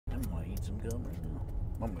eat some gum right now?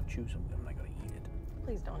 I'm gonna chew some gum. I'm not gonna eat it.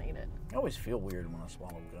 Please don't eat it. I always feel weird when I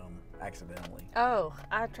swallow gum accidentally. Oh,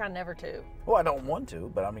 I try never to. Well, I don't want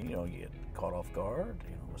to, but I mean, you know, you get caught off guard,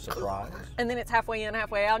 you know, a surprise. And then it's halfway in,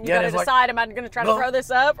 halfway out, and you Yeah, gotta it's like, decide, am I gonna try to throw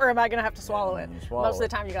this up, or am I gonna have to swallow it? swallow Most of the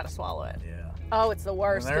it. time, you gotta swallow it. Yeah. Oh, it's the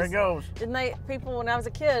worst. And there it goes. Didn't they, people, when I was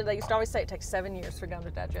a kid, they used to always say it takes 7 years for gum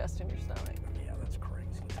to digest in your stomach. Yeah, that's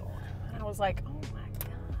crazy talk. And I was like, oh my gosh.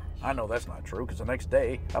 I know that's not true, because the next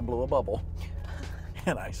day, I blew a bubble.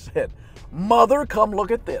 And I said, Mother, come look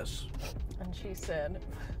at this. And she said,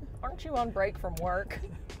 aren't you on break from work?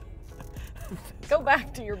 Go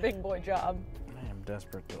back to your big boy job. I am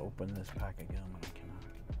desperate to open this pack of gum, and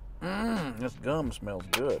I cannot. This gum smells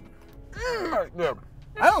good. That's good.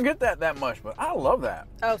 I don't get that much, but I love that.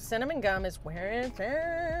 Oh, cinnamon gum is where it's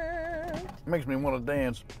at. It makes me want to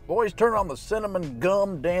dance. Boys, turn on the cinnamon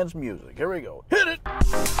gum dance music. Here we go. Hit it!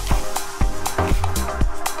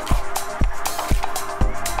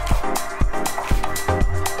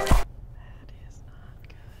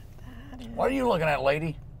 What are you looking at,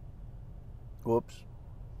 lady? Whoops.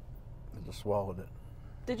 I just swallowed it.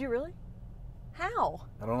 Did you really? How?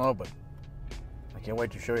 I don't know, but I can't wait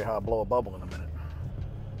to show you how I blow a bubble in a minute.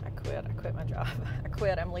 I quit my job. I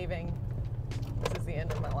quit, I'm leaving. This is the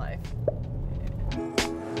end of my life.